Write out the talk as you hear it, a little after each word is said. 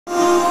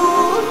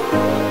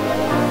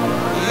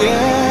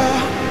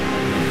Yeah.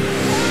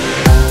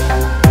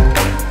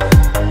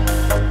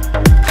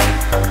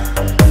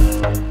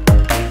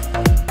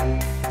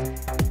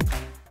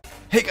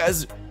 Hey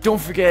guys, don't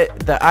forget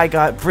that I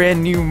got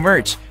brand new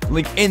merch.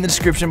 Link in the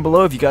description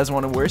below if you guys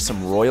want to wear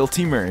some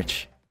royalty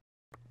merch.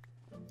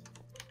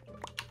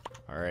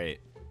 Alright,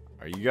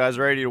 are you guys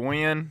ready to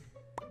win?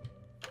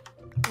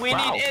 We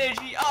need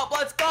energy up,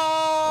 let's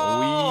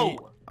go!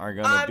 We are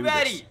gonna do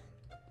ready. this.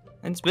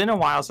 It's been a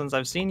while since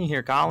I've seen you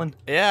here, Colin.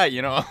 Yeah,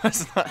 you know,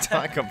 let's not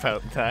talk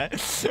about that.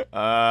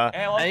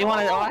 Hey, you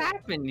wanna know what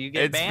happened? You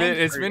get banned?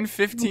 It's been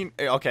 15.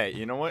 Okay,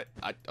 you know what?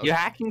 You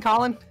hacking,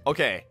 Colin?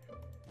 Okay.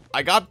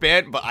 I got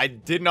banned, but I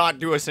did not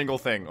do a single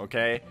thing,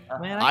 okay?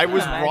 Man, I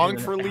was imagine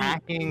wrongfully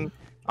hacking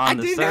on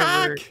the server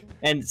hack.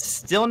 and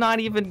still not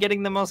even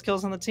getting the most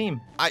kills on the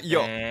team.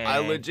 I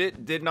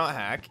legit did not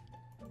hack,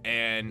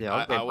 and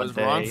Yeah, okay, I was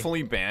but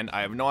wrongfully banned. I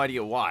have no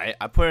idea why.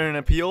 I put in an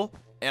appeal,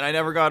 and I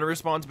never got a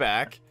response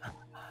back.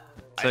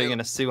 So you're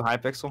gonna sue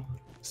Hypixel?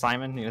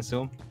 Simon, you gonna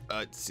sue him?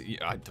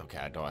 Okay,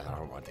 I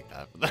don't want to take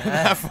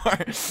that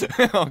far.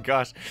 Oh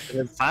gosh.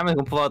 Simon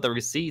will pull out the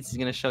receipts. He's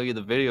gonna show you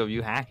the video of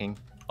you hacking.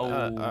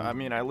 I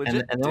mean, I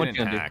legit and then what you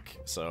didn't gonna hack,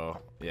 so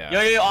yeah.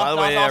 Yo, By the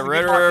way,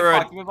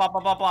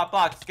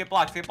 red. Skip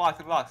blocks.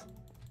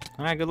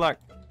 All right, good luck.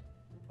 What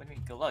do you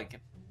mean, good luck?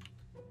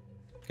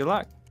 Good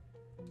luck.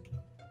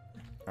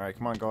 All right,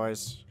 come on,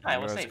 guys. Alright,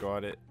 You we'll guys save.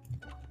 got it.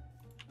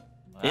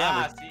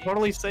 Yeah, see? we're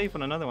totally safe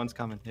when another one's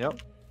coming.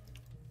 Yep.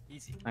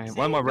 Easy. All right, See,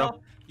 one more, bro. you know,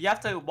 you have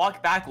to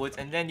walk backwards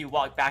and then you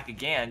walk back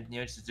again, you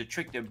know, just to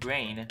trick their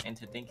brain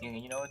into thinking,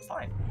 you know, it's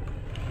fine.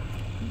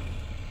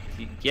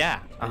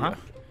 Yeah.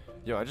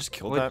 Yo, I just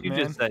killed What that you man,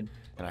 just said.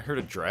 and I heard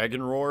a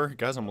dragon roar.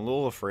 Guys, I'm a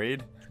little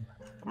afraid.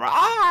 Roar,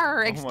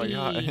 Oh my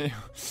god.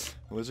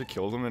 Lizard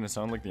killed him, and it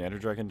sounded like the Ender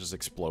Dragon just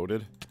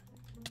exploded.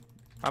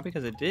 Probably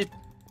because it did.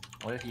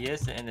 What if he is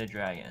the Ender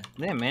Dragon?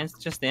 Yeah, man, it's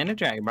just the Ender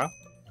Dragon, bro.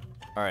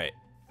 All right,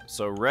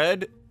 so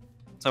red.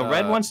 So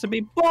red wants to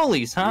be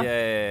bullies, huh?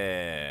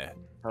 Yeah.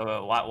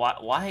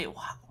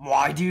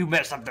 Why do you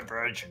mess up the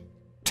bridge?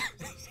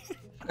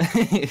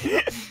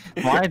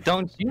 Why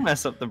don't you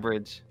mess up the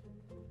bridge?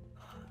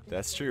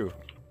 That's true.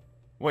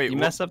 Wait, You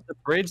mess up the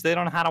bridge, they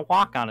don't know how to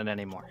walk on it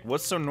anymore.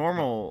 what's so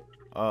normal,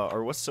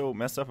 or what's so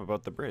messed up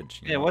about the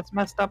bridge? Yeah, what's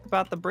messed up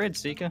about the bridge,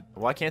 Sika?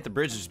 Why can't the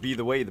bridge just be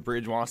the way the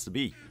bridge wants to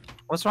be?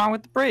 What's wrong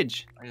with the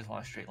bridge? I just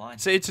want a straight line.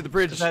 Say it to the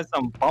bridge. Does it have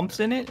some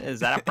bumps in it? Is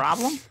that a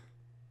problem?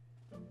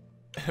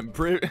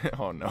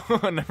 Oh no,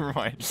 never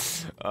mind.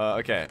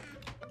 Okay.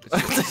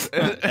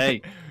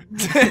 Hey.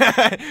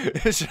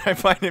 Should I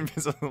find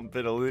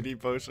invisibility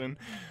potion?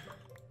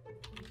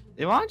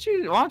 Why don't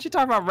you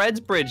talk about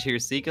Red's bridge here,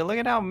 Sika? Look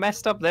at how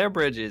messed up their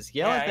bridge is.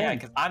 Yell at them. Yeah,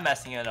 because I'm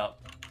messing it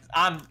up.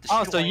 I'm Oh,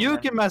 so destroying you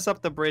them. can mess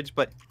up the bridge,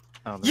 but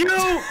oh, no. You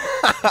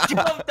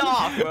jumped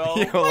off, bro.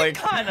 Yo, What like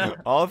kind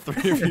of... all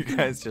three of you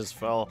guys just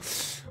fell.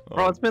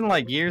 Bro, it's been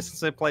like years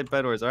since I played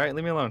Bed Wars. All right,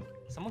 leave me alone.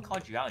 Someone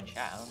called you out in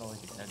chat. I don't know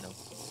what you said though.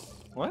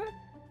 What?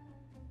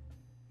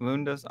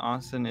 Moondust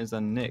Austin is a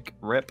Nick.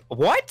 Rip.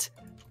 What?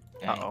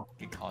 Dang, Uh-oh.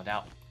 you called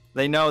out.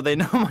 They know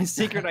my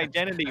secret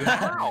identity.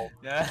 How?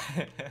 Yeah.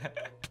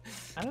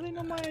 How do they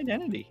know my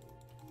identity?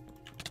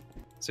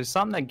 Is there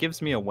something that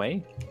gives me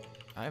away?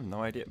 I have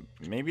no idea.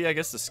 Maybe I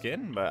guess the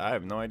skin, but I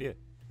have no idea.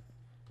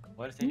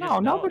 What if they No,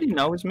 just know? nobody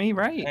knows me,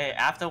 right? Hey,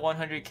 after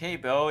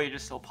 100k, bro, you're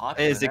just so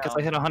popular. Is it because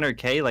I hit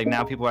 100k? Like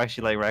now people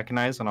actually like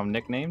recognize when I'm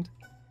nicknamed?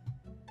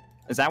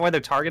 Is that why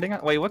they're targeting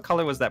it? Wait, what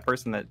color was that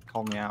person that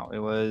called me out? It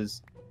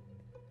was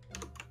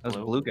a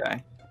blue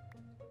guy.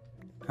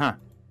 Huh.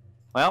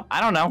 Well,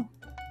 I don't know.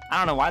 I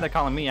don't know why they're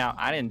calling me out.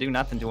 I didn't do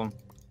nothing to him.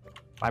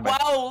 Bye-bye.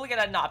 Whoa, look at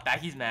that knockback.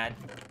 He's mad.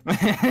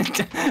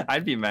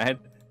 I'd be mad.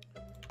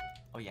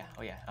 Oh yeah.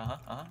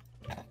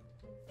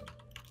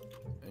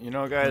 You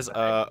know, guys,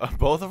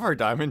 both of our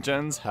diamond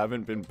gens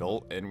haven't been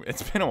built, and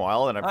it's been a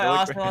while, and I feel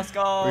Alright, like Austin, let's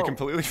go. we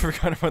completely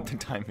forgot about the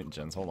diamond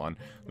gens. Hold on,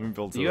 let me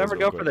build. Do you ever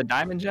go for the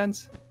diamond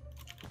gens?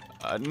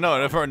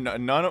 No,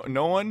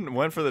 no one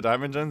went for the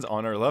diamond gens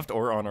on our left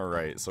or on our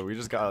right, so we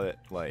just got it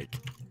like,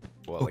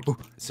 well, like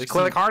 16.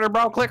 Click harder,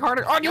 bro. Click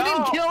harder. Oh, you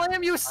didn't kill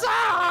him. You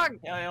suck.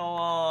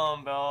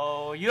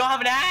 Bro. You don't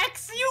have an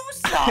axe? You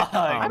suck.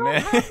 Oh,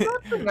 man.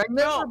 I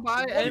never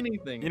buy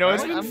anything. You know,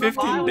 it's been I'm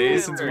 15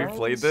 days since we bro.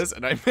 played this,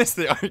 and I miss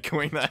the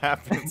arguing that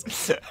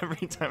happens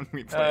every time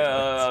we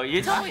play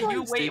You tell me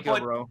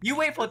you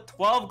wait for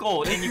 12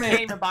 gold and you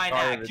can't even buy an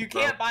axe. You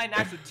can't buy an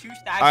axe with 2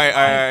 stacks.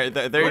 Alright,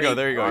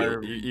 there you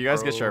go. You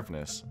guys get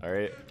sharpness,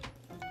 alright?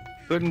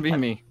 Couldn't be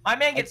me. My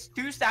man gets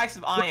 2 stacks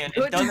of iron. It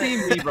Couldn't be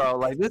doesn't me, bro.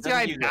 Like this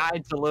guy use it.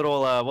 died to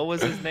little what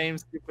was his name?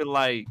 Stupid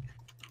like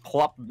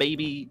plop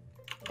baby,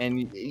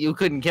 and you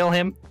couldn't kill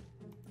him.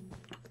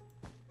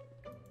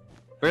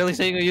 Really,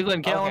 so you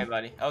couldn't kill him?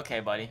 Okay,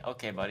 buddy.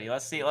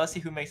 Let's see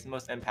who makes the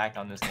most impact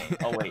on this game.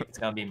 Oh wait, it's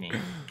gonna be me.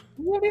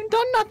 You haven't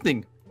done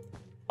nothing.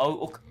 Oh,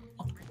 okay.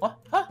 Oh, what?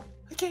 Huh?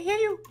 I can't hear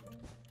you.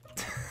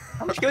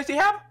 How much kills do you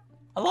have?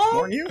 Hello?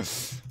 More you?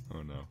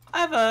 Oh no. I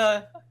have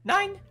a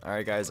 9.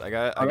 Alright guys, I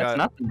That's got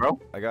nothing, bro.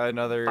 I got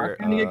another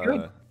How can you get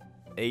good?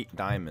 8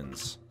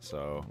 diamonds.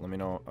 So let me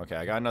know. Okay,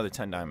 I got another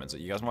 10 diamonds.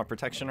 You guys want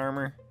protection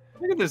armor?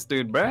 Look at this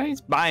dude, bro. He's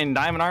buying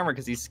diamond armor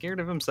because he's scared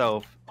of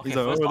himself. Okay, He's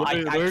like, first of all, "Oh,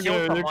 I killed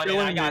someone and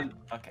I got...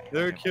 Okay.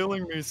 They're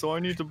killing me, so I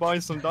need to buy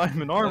some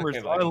diamond armor Okay,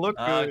 so I look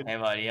good." Okay,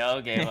 buddy.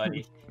 Okay,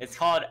 buddy. It's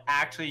called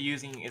actually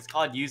using. It's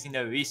called using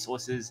the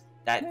resources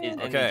that is in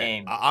the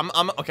game. I'm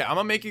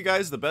gonna make you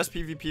guys the best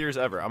PvPers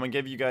ever. I'm gonna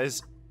give you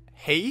guys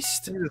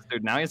haste. Look at this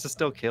dude. Now he has to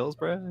steal kills,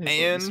 bro.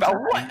 And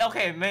What?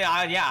 Okay, man.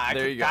 I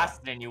There took you go.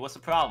 faster than you. What's the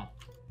problem?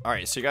 all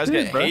right, so you guys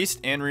Dude, get bro. haste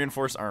and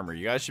reinforced armor.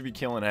 You guys should be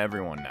killing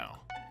everyone now.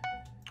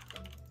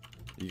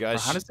 You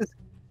guys, How does this?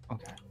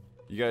 Okay.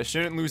 you guys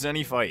shouldn't lose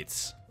any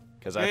fights,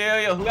 cause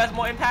Yo. Who has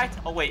more impact?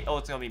 Oh wait. Oh,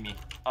 it's gonna be me.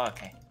 Oh,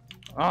 okay.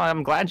 Oh,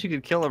 I'm glad you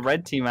could kill a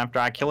red team after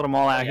I killed them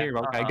all out Yeah, here.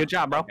 Okay, uh-huh. good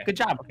job, bro. Okay. Good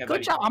job. Okay, Good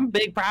buddy. job. I'm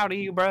big proud of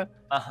you, bro.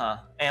 And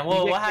You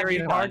what get have you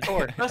carried done?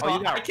 hardcore. First Oh, of you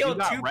all, got- I killed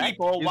you got 2 wrecked?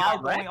 people You while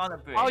got going wrecked? on the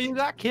bridge. Oh, you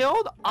got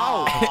killed?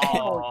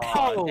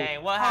 Oh.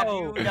 Dang, what have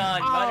you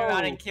done? Run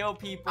around and kill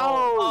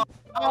people.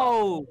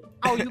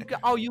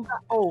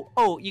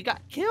 You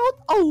got killed?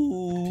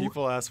 Oh.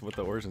 people ask what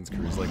the Origins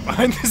crew is like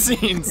behind the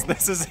scenes.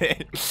 This is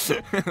it.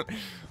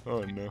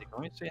 Oh no.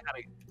 Let me show you how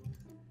to.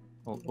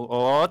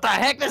 Oh, what the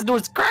heck? This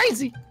dude's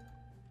crazy.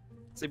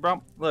 See,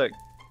 bro, look.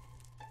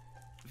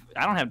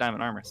 I don't have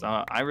diamond armor,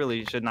 so I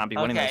really should not be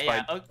winning this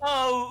fight.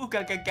 Oh,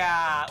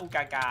 ooga-ga-ga.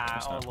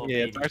 Oh, little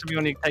Yeah, baby. first we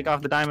need to take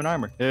off the diamond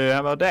armor. Yeah, how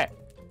about that?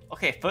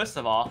 Okay, first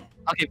of all,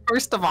 Okay,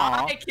 first of all,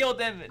 I killed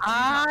them.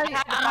 I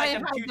had to fight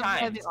them 2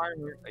 times.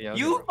 Yeah,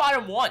 You fought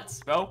him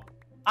once, bro.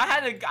 I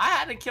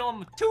had to kill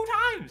him 2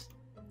 times.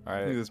 All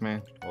Look at right. this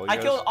man. Well, you I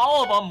guys- killed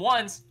all of them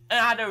once, and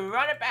I had to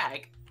run it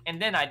back, and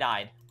then I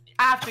died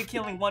after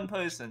killing 1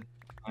 person.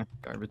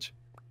 Garbage.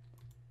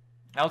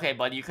 Okay,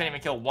 buddy, you couldn't even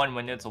kill 1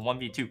 when it's a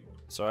 1v2.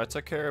 So I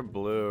took care of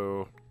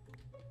blue.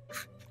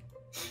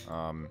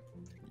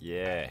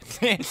 Yeah.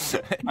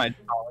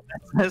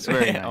 That's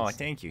very nice. Oh,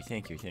 thank you.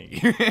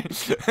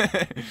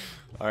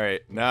 All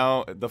right,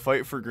 now the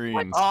fight for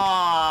greens.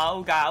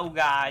 Oh,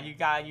 ooga.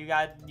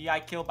 You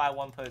got killed by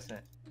 1 person.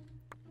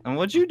 And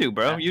what'd you do,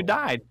 bro? You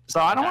died. So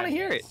I don't want to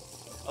hear it.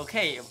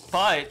 Okay,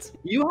 but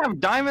You have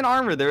diamond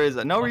armor. There is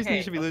no reason you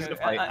Okay, should be losing okay,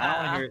 the fight. I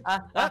don't want to hear it.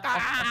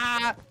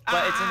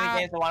 but it's in the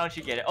game, so why don't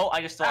you get it? Oh,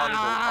 I just saw you.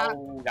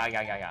 Oh,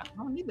 I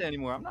don't need that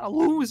anymore. I'm not a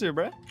loser,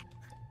 bro.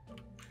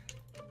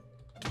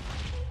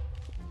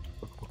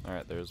 All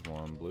right, there's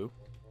one blue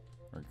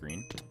or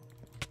green. This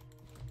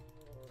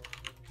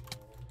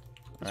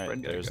All right,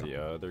 red guy there's go.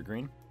 the other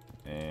green.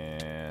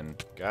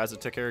 And guys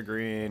that took care of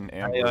green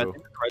and I blue. think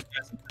the red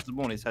guy's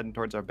invisible and he's heading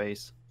towards our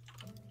base.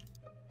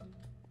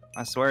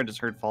 I swear I just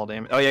heard fall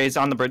damage. Oh yeah, he's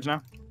on the bridge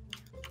now.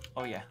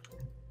 Oh yeah.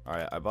 All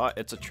right, I bought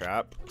It's a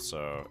Trap,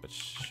 so it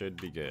should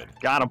be good.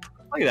 Got him.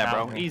 Look at that, bro.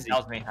 That was me. Easy. That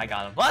was me. I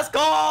got him. Let's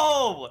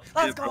go!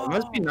 Let's go! It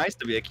must be nice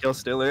to be a kill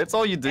stealer. It's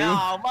all you do.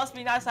 Yeah, must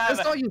be nice to have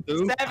That's all you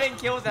do. 7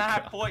 kills and I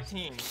have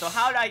 14. So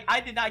how did I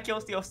did not kill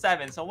steal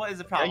 7. So what is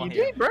the Yeah, problem you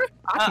here? did, bro.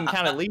 I can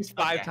count at least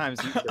 5 okay.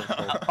 times you killed. So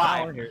I don't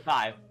wanna hear it.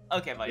 5.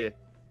 Okay, buddy. Yeah.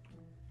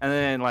 And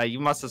then like you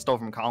must have stole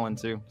from Colin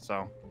too.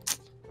 So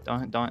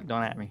don't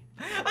at me.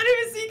 I didn't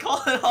even see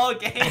Colin all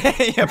game.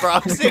 Yeah, bro,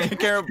 I was taking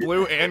care of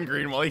blue and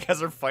green while you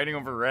guys are fighting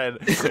over red.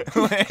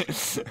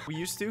 We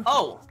used to?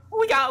 Oh,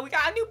 we got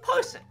a new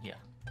person here.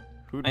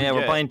 Who'd Oh, yeah, we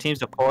we're get? playing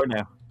teams of 4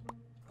 now.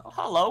 Oh,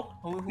 hello.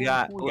 Who We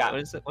got, who we got?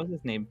 what's his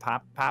name?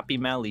 Poppy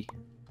Melly.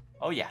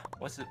 Oh yeah.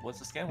 What's the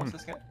skin? What's the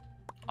skin?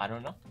 I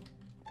don't know.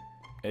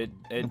 It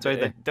It's right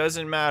there. it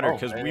doesn't matter Oh,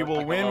 because they we look will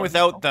like a win little-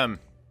 without them.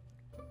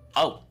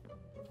 Oh.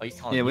 Oh, you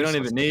calling Yeah, we don't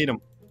useless? even need him.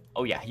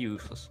 Oh yeah,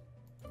 useless.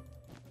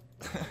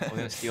 We're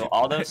gonna steal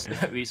all those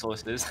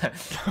resources.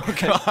 Oh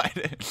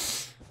god.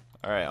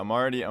 All right, I'm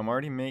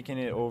already making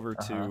it over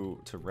to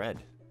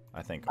red.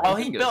 I think. Oh,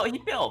 He's he gonna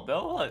built,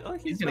 Bill.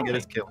 Look, He's gonna get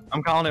his building. kill.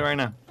 I'm calling it right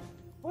now.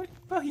 What?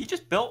 Bro, he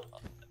just built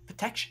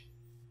protection.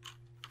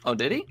 Oh,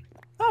 did he?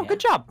 Oh, Yeah. good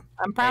job.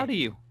 I'm proud of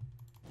you.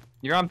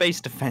 You're on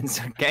base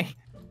defense, okay?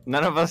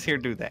 None of us here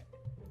do that.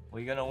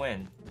 We're gonna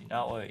win. Do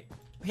not worry.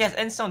 He has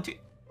endstone too.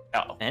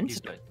 Oh, he's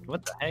Endstone? good.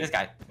 What the heck? This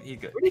guy, he's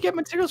good. Where do you get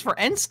materials for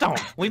endstone?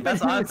 We've been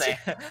That's what I'm doing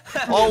saying.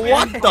 Oh,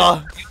 what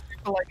the? this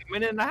for like a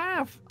minute and a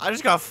half. I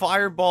just got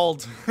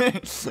fireballed.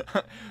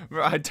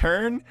 Bro, I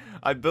turn,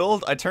 I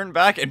build, I turn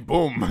back, and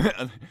boom.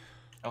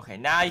 Okay,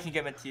 now you can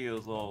get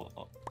materials. Well,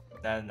 oh,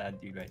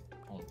 that'd be great.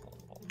 Boom, boom, boom,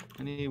 boom.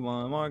 I need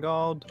one more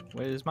gold.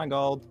 Where's my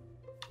gold?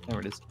 There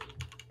it is.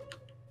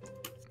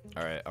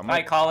 All right, I'm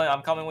Alright, Colin,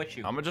 I'm coming with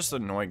you. gonna just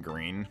annoy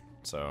green.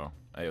 So,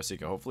 hey,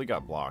 Osika, hopefully you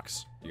got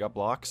blocks. You got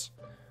blocks?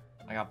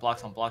 I got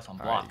blocks on blocks on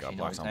All blocks. right, you got know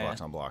blocks what on I'm blocks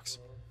saying? on blocks.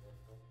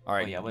 All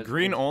right, yeah, what-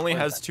 green only what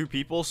is has that? 2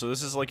 people, so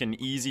this is like an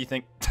easy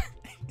thing.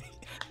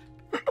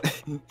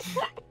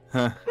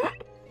 Huh.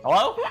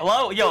 Hello?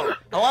 Hello? Yo,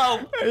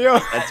 hello? Hey, yo.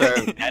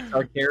 That's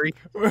our carry.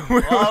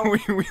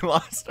 we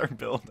lost our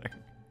builder.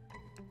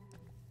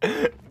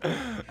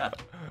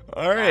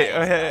 All right,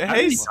 Nice. hey, How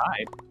did he s-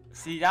 die?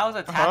 See, that was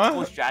a tactical How did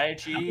he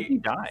strategy.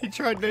 die? he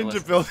tried Okay, ninja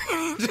listen. building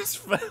and he just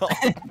fell.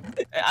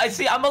 I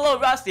see. I'm a little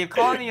rusty. If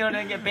Colin,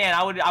 didn't get banned,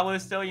 I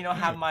would still,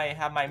 have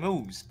my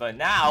moves. But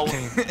now,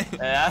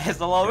 it's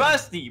a little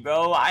rusty,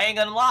 bro. I ain't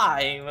gonna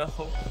lie, bro.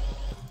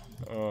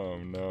 Oh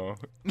no.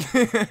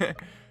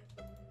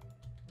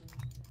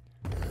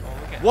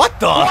 What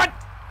the? What?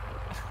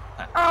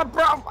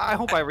 Bro, I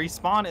hope I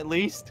respawn at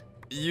least.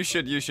 You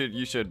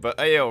should. But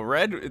hey, yo,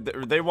 Red,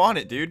 they want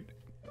it, dude.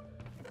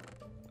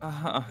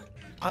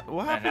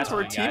 What happened to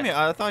our teammate?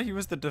 I thought he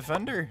was the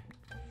defender.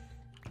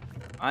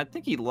 I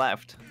think he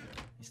left.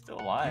 He's still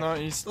alive. No,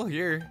 he's still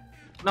here.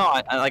 No,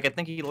 I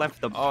think he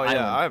left the island.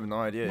 Yeah, I have no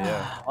idea,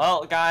 yeah.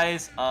 Well,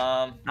 guys,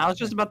 I was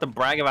just about to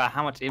brag about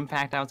how much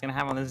impact I was gonna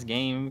have on this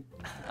game.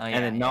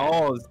 And then,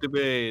 no,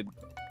 stupid.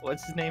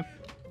 What's his name?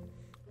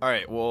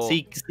 Alright, well...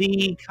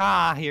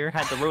 Ka here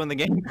had to ruin the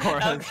game for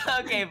us.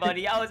 Okay,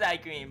 buddy, I was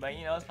at green, but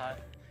it's fine.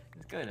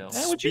 It's good, though.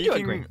 What you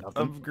doing, Speaking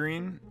of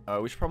green,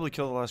 we should probably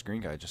kill the last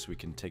green guy just so we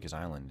can take his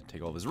island and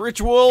take all of his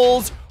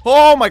rituals.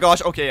 Oh my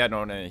gosh. Okay, yeah,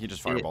 no, he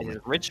just fireballed me.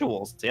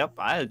 Rituals. Yep,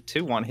 I had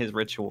 2 on his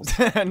rituals.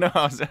 No,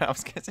 I was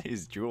gonna say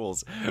his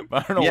jewels,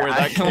 but I don't know where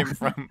that came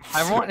from.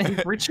 I want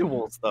his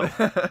rituals though.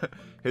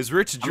 His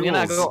rich jewels. I'm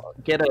gonna go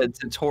get a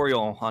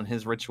tutorial on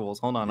his rituals.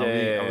 Hold on, I'll be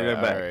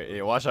right back. All right,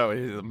 yeah, watch out.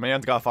 The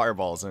man's got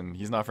fireballs and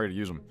he's not afraid to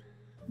use them.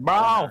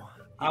 Bro,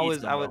 I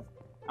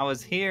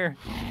was here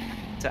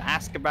to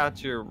ask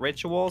about your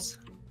rituals.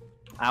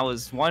 I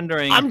was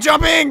wondering. I'm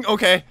jumping.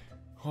 Okay.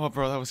 Oh,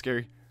 bro, that was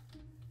scary.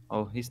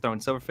 Oh, he's throwing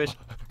silverfish.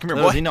 Come here,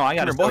 boy. You know I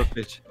got a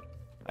silverfish.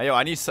 Hey, yo,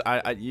 I need.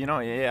 I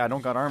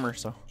don't got armor,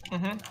 so.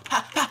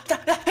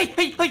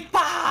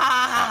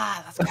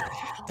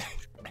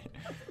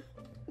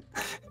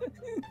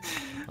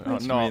 Oh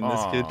no,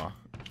 this kid.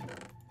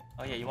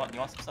 Oh yeah, you want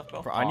some stuff,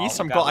 bro? I need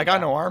some gold. I got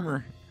no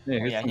armor. Yeah,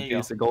 here's some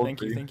piece of gold.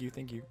 Thank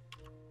you.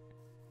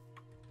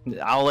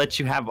 I'll let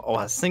you have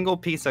a single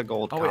piece of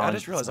gold. Oh wait, I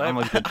just realized I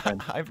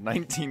I have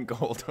 19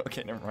 gold.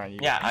 Okay, never mind.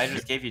 Yeah, I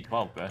just gave you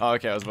 12, bro. Oh,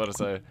 okay, I was about to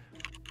say.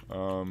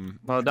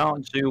 Well,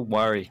 don't you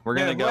worry. We're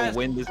gonna go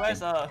win this game.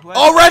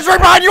 Oh, Red's right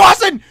behind you,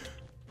 Austin!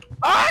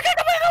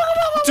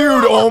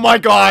 Dude, oh my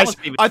gosh!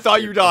 I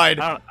thought you died.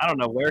 I don't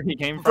know where he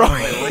came Bro,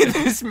 from.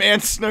 this man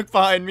snuck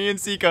behind me and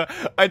Sika.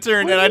 I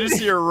turned and I just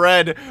see a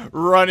Red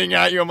running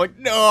at you. I'm like,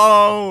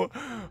 no!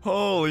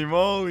 Holy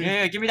moly!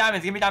 Yeah, give me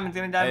diamonds. Hey, 8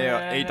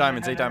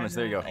 diamonds.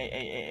 There you go.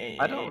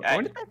 I don't.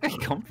 Where did that guy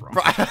come from?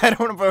 Bro, I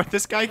don't know, bro.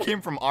 This guy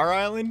came from our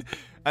island,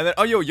 and then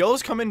yo,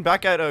 yellow's coming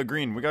back at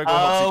green. We gotta go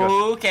help Sika.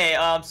 Oh, okay.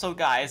 So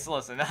guys,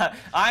 listen,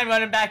 I'm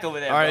running back over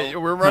there. All right,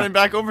 we're running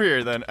back over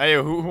here then. Hey,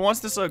 who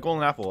wants this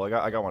golden apple?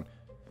 I got one.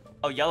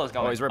 Oh, yellow's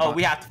going. Oh, he's right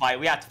we have to fight.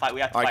 We have to fight. All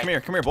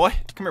right, come here,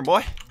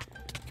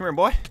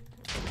 boy.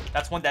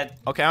 That's one dead.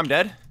 Okay, I'm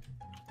dead.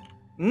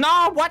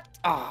 No, what?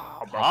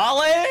 Oh,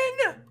 Colin!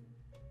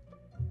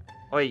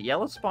 Wait,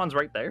 yellow spawns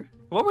right there.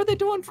 What were they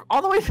doing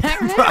all the way back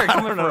there? I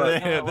don't know.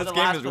 This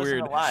game is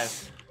weird.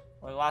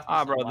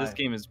 Bro, this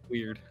game is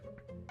weird.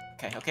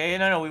 Okay.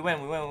 No, we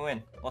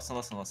win.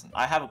 Listen.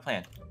 I have a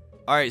plan.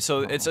 All right, so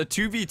it's a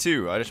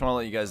 2v2. I just want to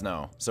let you guys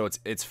know. So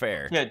it's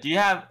fair. Yeah. Do you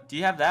have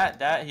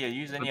that? Here,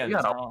 use any of these.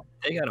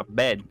 They got a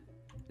bed.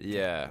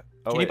 Yeah.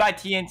 Oh, Can you buy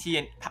TNT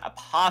and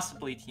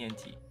possibly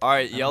TNT? All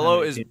right,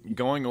 yellow is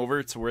going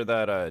over to where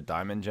that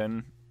diamond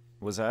gen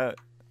was at.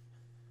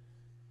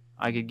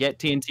 I could get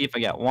TNT if I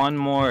get one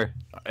more.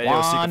 Hey, yo,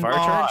 Sika, fire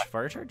charge?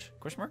 Fire charge?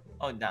 Question mark?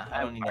 Oh, nah,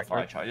 I don't need no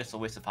fire charge. It's a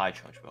waste of fire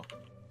charge, bro.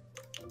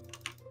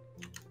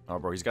 Oh,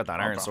 bro, he's got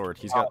that iron sword.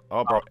 He's got.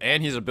 Oh, bro,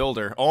 and he's a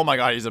builder. Oh my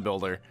God, he's a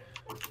builder.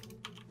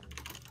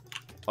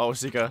 Oh,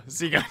 Sika, no,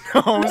 Sika.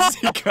 Oh,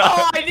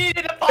 I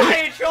needed a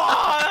fire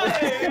charge.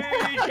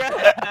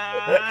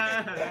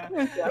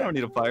 I don't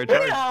need a fire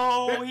charge.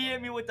 No, he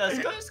hit me with a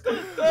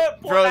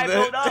Bro,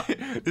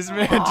 this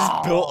man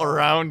just built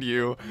around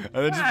you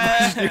and then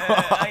just pushed you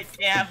off. I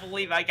can't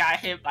believe I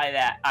got hit by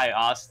that. Hi,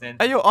 Austin.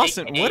 Hey, yo,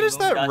 Austin, what is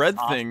that red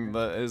thing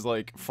that is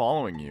like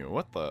following you?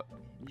 What the?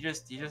 He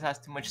just has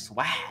too much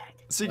swag.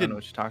 Sika, know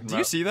what you're talking do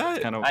you see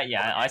that?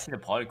 Yeah, I see the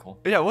particle.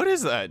 Yeah, what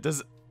is that?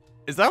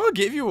 Is that what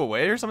gave you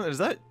away or something? Does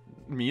that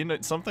mean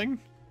something?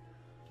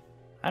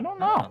 I don't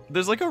know.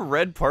 There's like a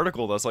red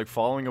particle that's like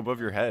falling above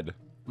your head.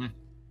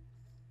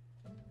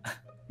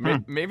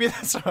 Maybe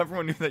that's how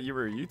everyone knew that you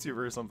were a YouTuber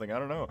or something. I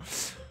don't know.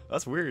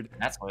 That's weird.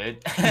 That's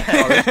weird.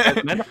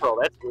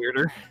 That's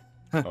weirder.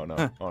 Oh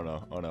no.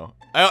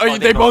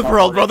 They both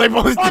rolled, bro. They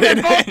both did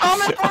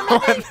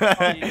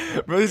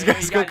it. Bro, these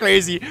guys go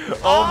crazy.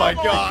 Oh my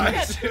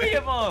gosh. Three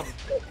of them.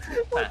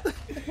 What the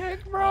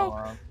heck,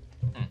 bro?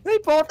 They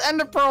both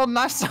ender pearl.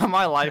 Nice on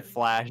my life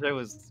flash. It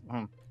was.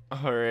 All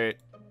right.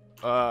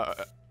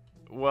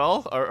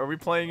 Well, are we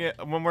playing it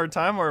one more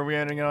time, or are we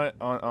ending it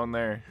on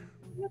there?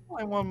 We'll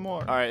play one more.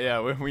 All right.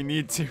 Yeah, we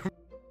need to.